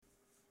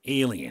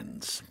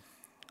Aliens.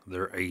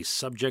 They're a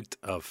subject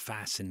of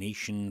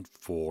fascination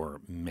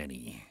for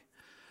many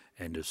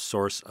and a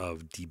source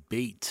of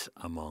debate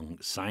among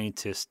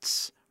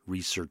scientists,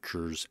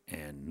 researchers,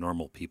 and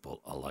normal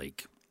people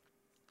alike.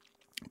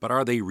 But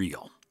are they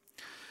real?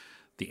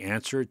 The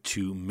answer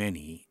to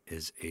many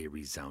is a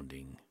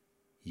resounding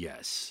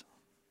yes.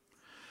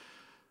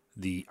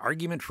 The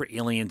argument for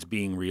aliens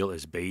being real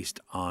is based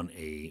on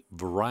a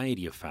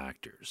variety of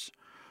factors.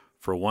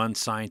 For one,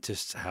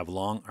 scientists have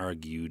long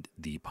argued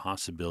the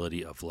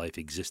possibility of life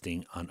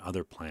existing on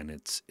other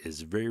planets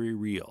is very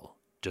real,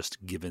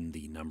 just given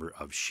the number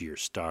of sheer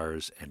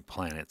stars and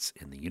planets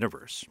in the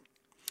universe.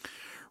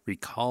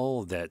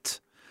 Recall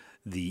that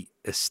the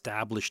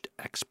established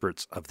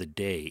experts of the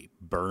day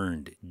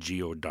burned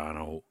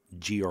Giordano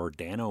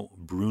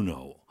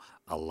Bruno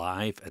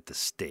alive at the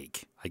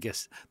stake. I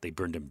guess they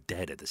burned him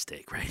dead at the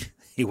stake, right?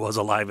 He was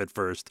alive at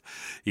first,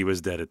 he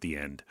was dead at the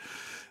end.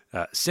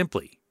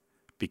 Simply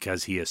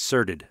because he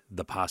asserted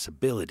the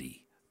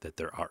possibility that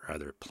there are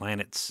other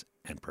planets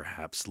and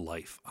perhaps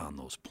life on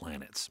those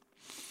planets.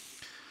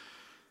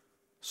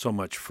 So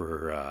much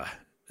for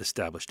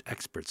established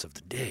experts of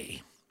the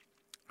day.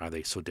 Are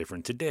they so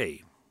different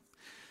today?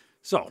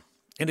 So,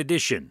 in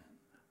addition,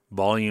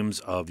 volumes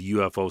of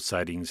UFO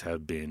sightings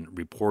have been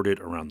reported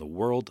around the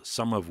world,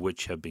 some of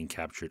which have been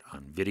captured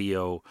on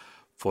video,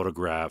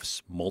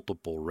 photographs,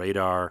 multiple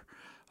radar,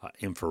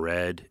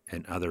 infrared,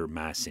 and other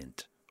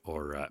MASINT,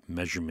 or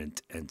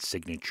measurement and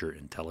signature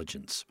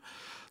intelligence.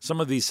 Some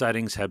of these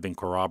sightings have been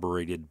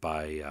corroborated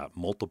by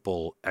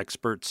multiple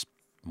experts,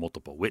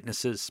 multiple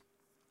witnesses,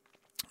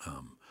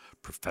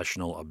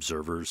 professional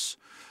observers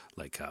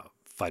like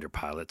fighter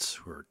pilots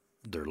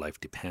their life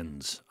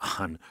depends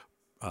on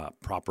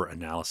proper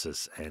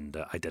analysis and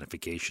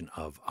identification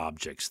of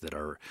objects that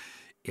are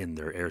in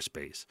their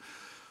airspace.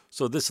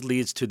 So this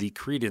leads to the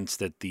credence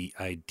that the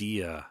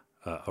idea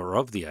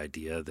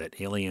that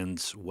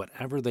aliens,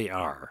 whatever they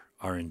are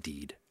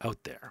indeed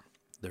out there.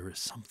 There is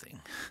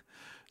something.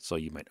 So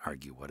you might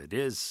argue what it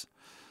is.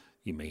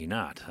 You may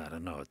not. I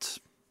don't know. It's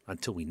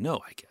until we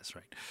know, I guess,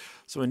 right?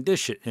 So in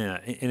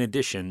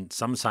addition,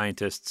 some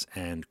scientists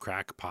and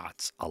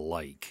crackpots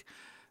alike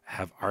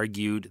have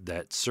argued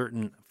that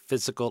certain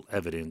physical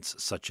evidence,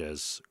 such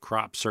as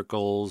crop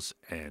circles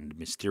and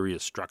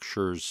mysterious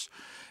structures,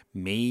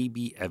 may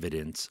be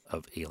evidence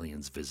of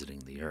aliens visiting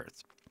the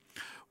Earth.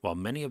 While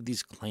many of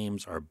these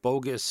claims are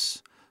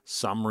bogus,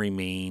 some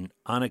remain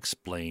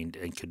unexplained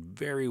and could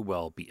very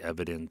well be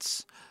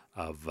evidence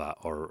of,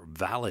 or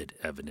valid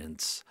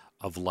evidence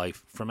of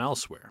life from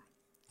elsewhere.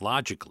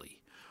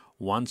 Logically,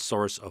 one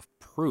source of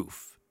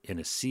proof in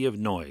a sea of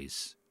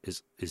noise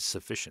is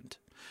sufficient.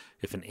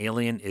 If an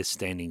alien is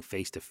standing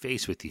face to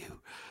face with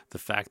you, the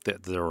fact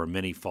that there are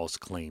many false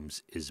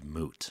claims is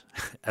moot,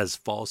 as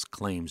false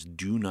claims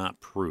do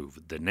not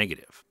prove the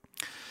negative.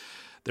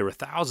 There were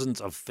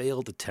thousands of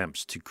failed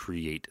attempts to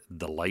create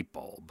the light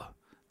bulb.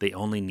 They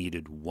only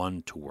needed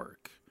one to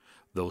work.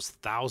 Those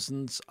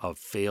thousands of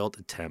failed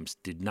attempts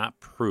did not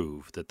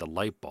prove that the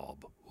light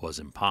bulb was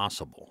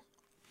impossible.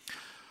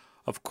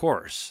 Of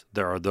course,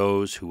 there are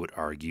those who would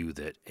argue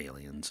that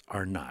aliens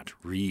are not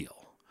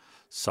real.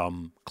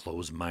 Some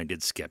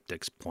close-minded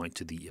skeptics point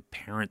to the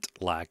apparent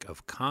lack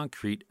of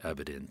concrete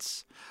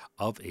evidence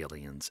of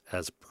aliens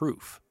as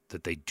proof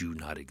that they do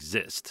not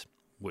exist,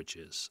 which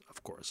is,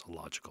 of course, a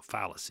logical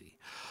fallacy.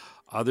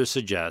 Others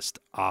suggest,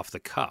 off the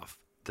cuff,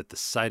 that the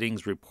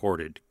sightings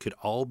reported could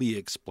all be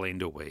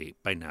explained away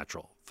by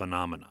natural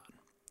phenomenon.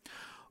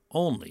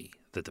 Only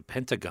that the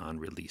Pentagon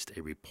released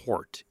a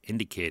report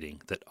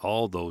indicating that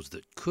all those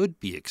that could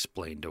be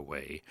explained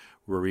away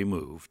were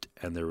removed,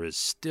 and there is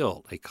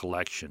still a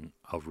collection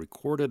of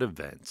recorded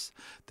events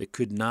that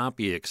could not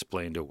be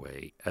explained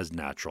away as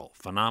natural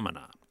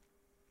phenomena.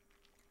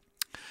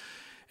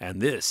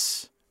 And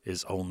this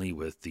is only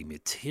with the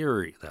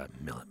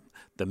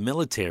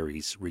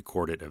military's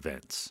recorded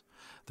events.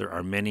 There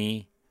are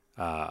many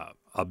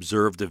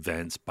observed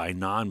events by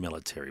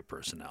non-military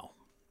personnel.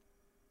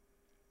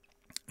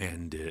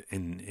 And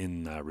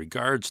in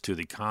regards to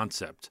the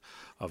concept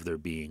of there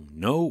being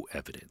no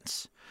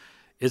evidence,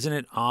 isn't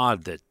it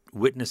odd that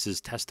witnesses'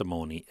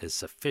 testimony is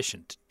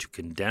sufficient to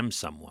condemn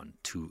someone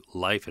to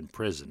life in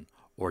prison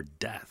or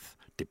death,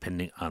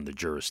 depending on the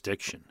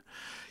jurisdiction,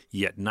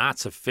 yet not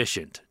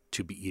sufficient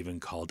to be even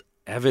called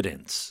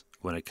evidence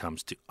when it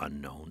comes to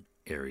unknown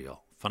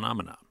aerial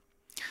phenomena?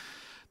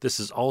 This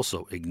is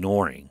also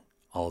ignoring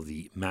all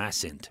the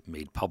MASINT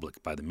made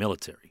public by the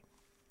military.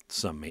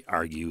 Some may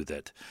argue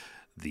that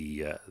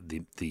the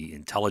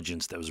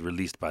intelligence that was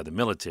released by the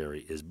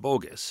military is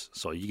bogus.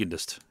 So you can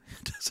just,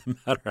 it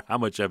doesn't matter how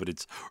much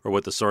evidence or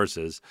what the source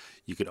is,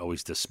 you can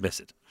always dismiss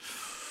it.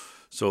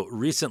 So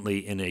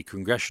recently in a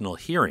congressional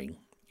hearing,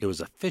 it was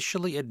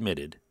officially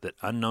admitted that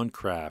unknown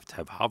craft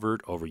have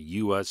hovered over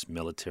U.S.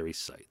 military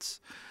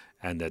sites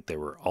and that there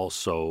were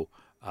also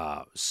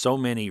so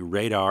many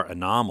radar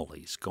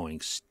anomalies going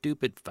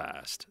stupid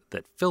fast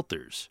that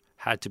filters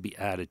had to be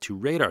added to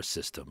radar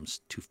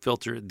systems to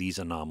filter these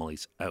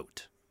anomalies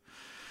out.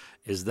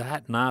 Is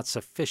that not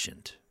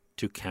sufficient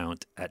to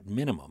count at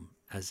minimum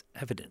as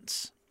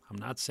evidence. I'm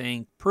not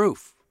saying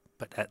proof,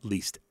 but at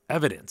least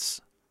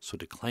evidence. So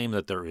to claim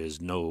that there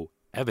is no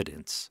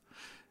evidence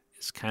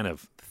is kind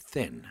of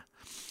thin.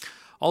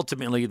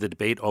 Ultimately, the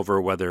debate over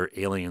whether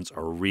aliens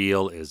are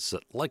real is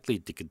likely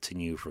to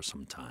continue for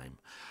some time.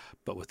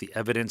 But with the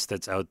evidence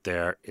that's out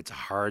there, it's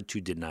hard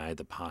to deny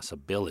the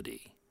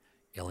possibility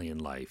alien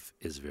life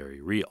is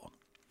very real.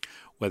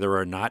 Whether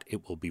or not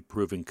it will be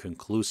proven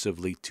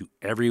conclusively to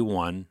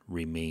everyone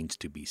remains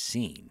to be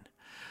seen.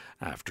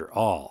 After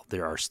all,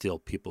 there are still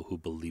people who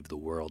believe the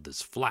world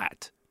is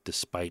flat,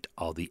 despite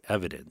all the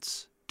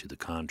evidence to the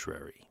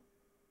contrary.